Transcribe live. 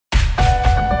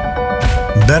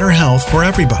better health for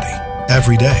everybody,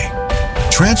 every day.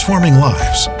 Transforming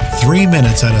lives, 3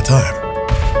 minutes at a time.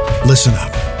 Listen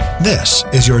up. This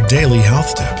is your daily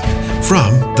health tip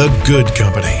from The Good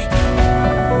Company.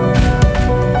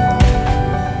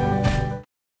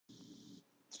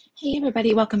 Hey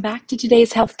everybody, welcome back to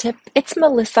today's health tip. It's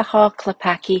Melissa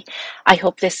Hall-Klepacki. I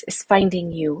hope this is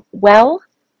finding you well.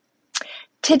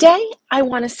 Today, I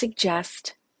want to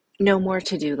suggest no more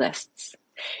to-do lists.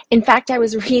 In fact, I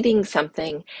was reading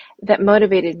something that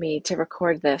motivated me to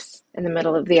record this in the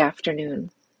middle of the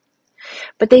afternoon.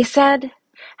 But they said,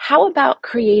 how about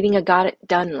creating a got it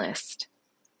done list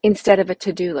instead of a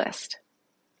to-do list?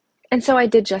 And so I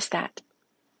did just that.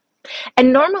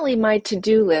 And normally my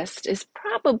to-do list is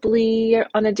probably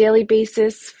on a daily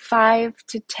basis 5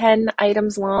 to 10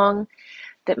 items long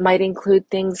that might include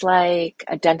things like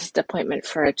a dentist appointment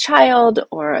for a child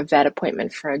or a vet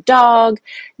appointment for a dog,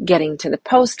 getting to the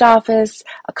post office,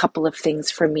 a couple of things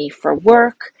for me for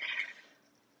work.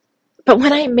 But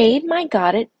when I made my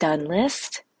got it done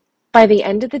list, by the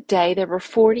end of the day, there were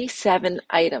 47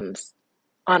 items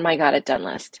on my got it done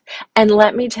list. And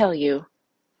let me tell you,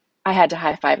 I had to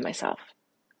high five myself.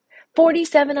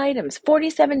 47 items,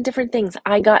 47 different things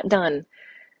I got done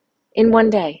in one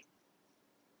day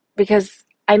because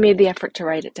I made the effort to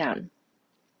write it down.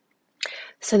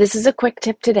 So this is a quick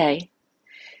tip today.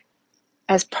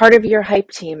 As part of your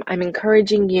hype team, I'm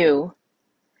encouraging you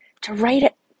to write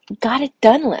a got it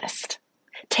done list.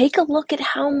 Take a look at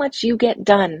how much you get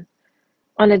done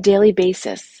on a daily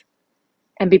basis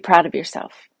and be proud of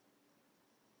yourself.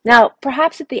 Now,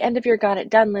 perhaps at the end of your got it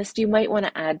done list, you might want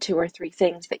to add 2 or 3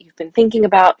 things that you've been thinking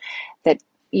about that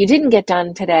you didn't get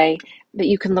done today that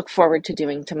you can look forward to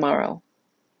doing tomorrow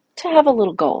to have a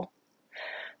little goal.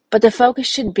 But the focus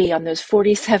should be on those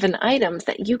 47 items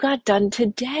that you got done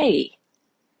today.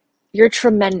 You're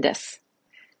tremendous.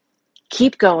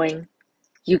 Keep going.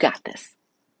 You got this.